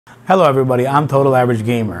Hello everybody, I'm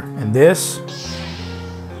TotalAverageGamer, and this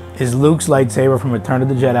is Luke's lightsaber from Return of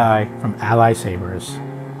the Jedi from Allysabers.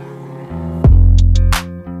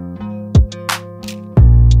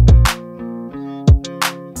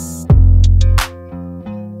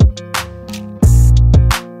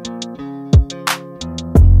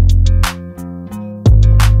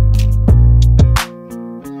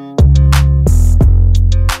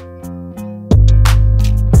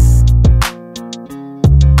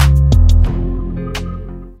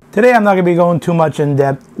 Today I'm not going to be going too much in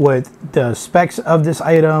depth with the specs of this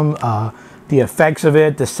item, the effects of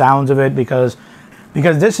it, the sounds of it, because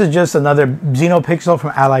this is just another Xenopixel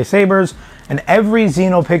from Allysabers, and every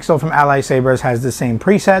Xenopixel from Allysabers has the same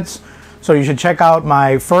presets. So you should check out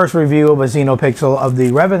my first review of a Xenopixel of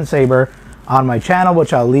the Revan Saber on my channel,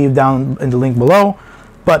 which I'll leave down in the link below.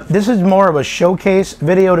 But this is more of a showcase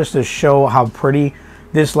video just to show how pretty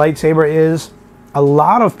this lightsaber is. A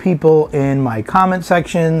lot of people in my comment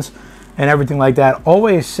sections and everything like that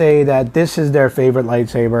always say that this is their favorite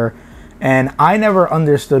lightsaber, and I never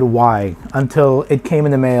understood why until it came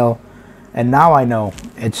in the mail, and now I know.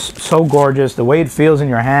 It's so gorgeous, the way it feels in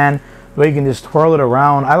your hand, the way you can just twirl it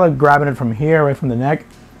around. I like grabbing it from here, right from the neck,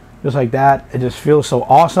 just like that. It just feels so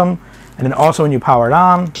awesome. And then also when you power it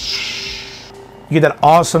on, you get that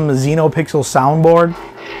awesome Xenopixel soundboard.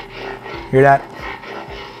 Hear that?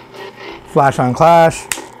 Flash on clash.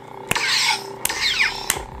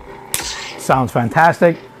 Sounds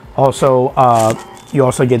fantastic. Also, you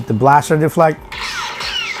also get the blaster deflect.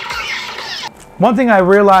 One thing I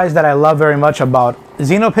realized that I love very much about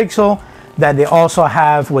Xenopixel that they also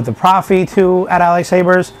have with the Profi too at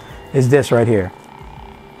Allysabers is this right here.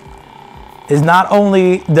 Is not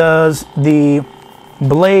only does the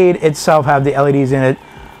blade itself have the LEDs in it,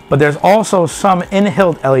 but there's also some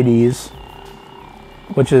in-hilt LEDs,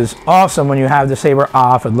 which is awesome. When you have the saber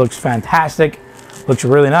off, it looks fantastic, looks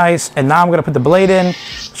really nice. And now I'm going to put the blade in,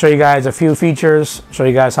 show you guys a few features, show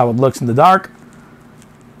you guys how it looks in the dark.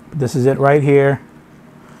 This is it right here.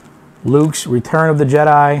 Luke's Return of the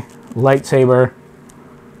Jedi lightsaber.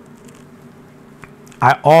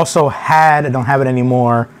 I also had, I don't have it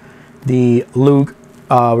anymore, the Luke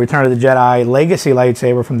Return of the Jedi Legacy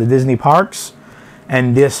lightsaber from the Disney parks,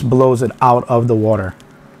 and this blows it out of the water.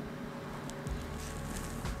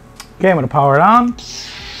 Okay, I'm going to power it on.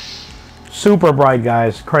 Super bright,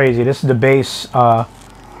 guys. Crazy. This is the base.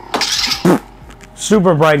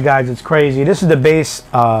 Super bright, guys. It's crazy. This is the base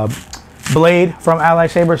blade from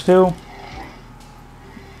Allysabers too.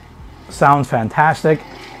 Sounds fantastic.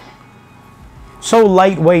 So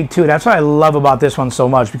lightweight too. That's what I love about this one so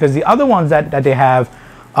much, because the other ones that they have,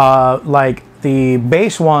 like the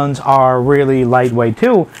base ones, are really lightweight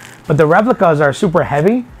too. But the replicas are super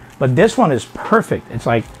heavy. But this one is perfect. It's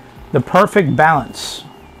like the perfect balance.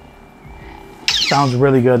 Sounds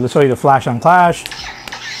really good. Let's show you the flash on clash.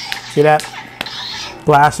 See that?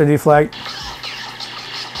 Blaster deflect.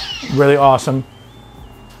 Really awesome.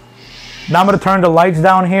 Now I'm going to turn the lights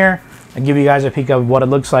down here and give you guys a peek of what it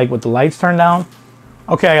looks like with the lights turned down.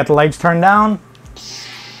 Okay, I got the lights turned down.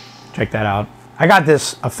 Check that out. I got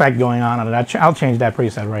this effect going on it. I'll change that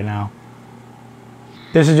preset right now.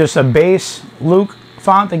 This is just a base Luke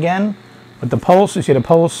font again with the pulse. You see the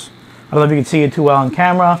pulse? I don't know if you can see it too well on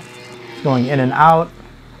camera. It's going in and out.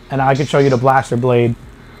 And I can show you the blaster blade,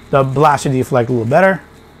 the blaster deflect a little better.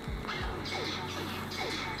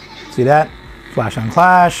 See that? Flash on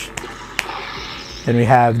clash. Then we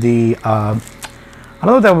have the, I don't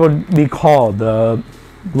know what that would be called, the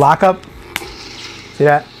lockup. See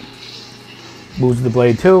that? Moves the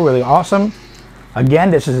blade too, really awesome.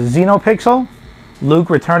 Again, this is a Xenopixel, Luke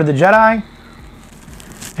Return of the Jedi.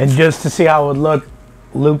 And just to see how it would look,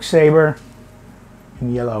 Luke's saber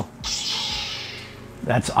in yellow.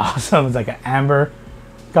 That's awesome. It's like an amber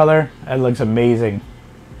color. That looks amazing.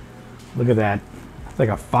 Look at that. It's like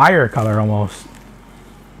a fire color almost.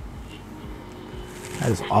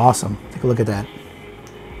 That is awesome. Take a look at that.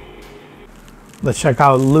 Let's check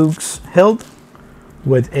out Luke's hilt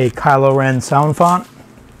with a Kylo Ren sound font.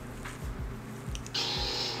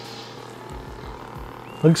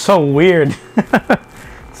 Looks so weird.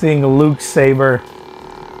 Seeing a Luke saber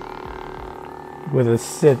with a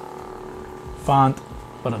Sith font,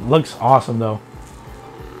 but it looks awesome though.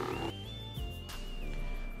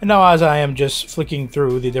 And now, as I am just flicking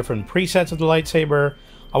through the different presets of the lightsaber,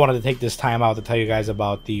 I wanted to take this time out to tell you guys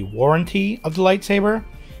about the warranty of the lightsaber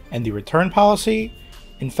and the return policy.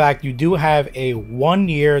 In fact, you do have a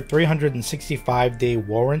 1-year, 365-day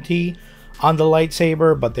warranty on the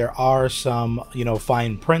lightsaber, but there are some,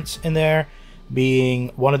 fine prints in there.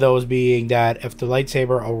 One of those being that if the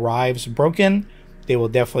lightsaber arrives broken, they will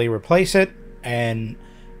definitely replace it. And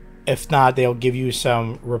if not, they'll give you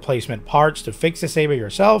some replacement parts to fix the saber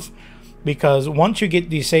yourself. Because once you get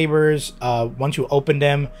these sabers, once you open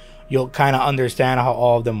them, you'll kind of understand how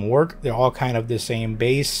all of them work. They're all kind of the same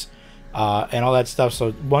base and all that stuff.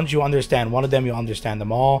 So once you understand one of them, you'll understand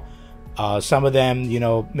them all. Some of them, you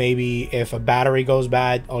know, maybe if a battery goes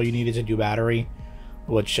bad, all you need is a new battery,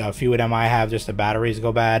 which a few of them I have, just the batteries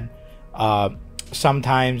go bad.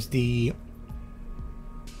 Sometimes the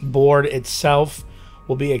board itself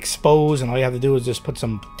will be exposed, and all you have to do is just put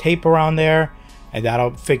some tape around there, and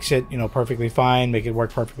that'll fix it, you know, perfectly fine, make it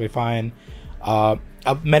work perfectly fine.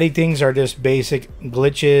 Many things are just basic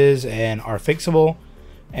glitches and are fixable.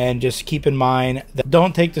 And just keep in mind that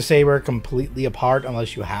don't take the saber completely apart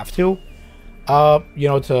unless you have to, you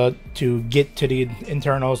know, to get to the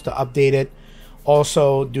internals to update it.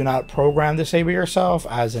 Also, do not program the saber yourself,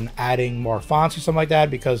 as in adding more fonts or something like that,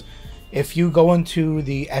 because if you go into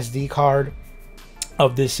the SD card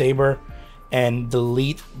of this saber and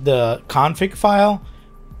delete the config file,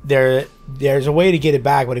 there's a way to get it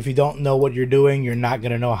back, but if you don't know what you're doing, you're not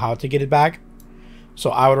going to know how to get it back.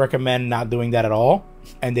 So I would recommend not doing that at all.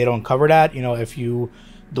 And they don't cover that. You know, if you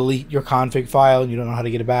delete your config file and you don't know how to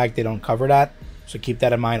get it back, they don't cover that. So keep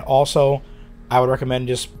that in mind. Also, I would recommend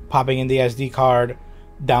just popping in the SD card,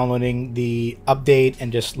 downloading the update,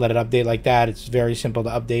 and just let it update like that. It's very simple to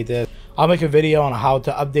update this. I'll make a video on how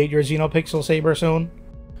to update your Xenopixel saber soon.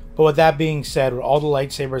 But with that being said, with all the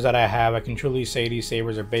lightsabers that I have, I can truly say these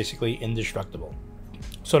sabers are basically indestructible.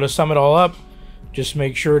 So to sum it all up, just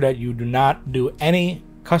make sure that you do not do any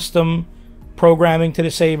custom programming to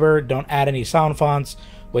the saber. Don't add any sound fonts,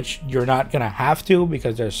 which you're not gonna have to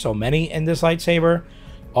because there's so many in this lightsaber.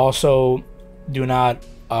 Also, do not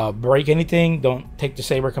break anything. Don't take the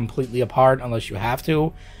saber completely apart unless you have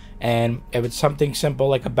to. And if it's something simple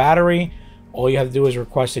like a battery, all you have to do is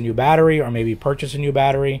request a new battery or maybe purchase a new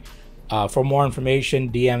battery. For more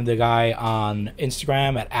information, DM the guy on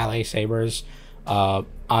Instagram at Allysabers on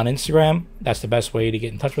Instagram. That's the best way to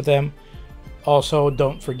get in touch with them. Also,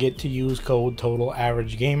 don't forget to use code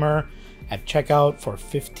TotalAverageGamer at checkout for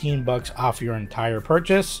 15 bucks off your entire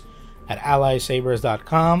purchase at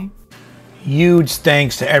Allysabers.com. Huge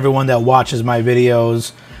thanks to everyone that watches my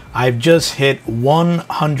videos. I've just hit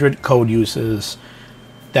 100 code uses.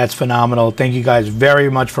 That's phenomenal. Thank you guys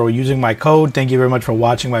very much for using my code. Thank you very much for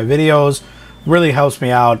watching my videos. Really helps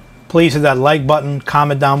me out. Please hit that like button,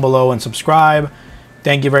 comment down below, and subscribe.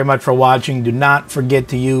 Thank you very much for watching. Do not forget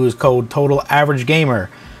to use code TotalAverageGamer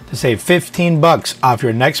to save 15 bucks off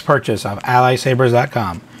your next purchase of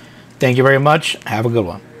Allysabers.com. Thank you very much. Have a good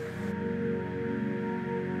one.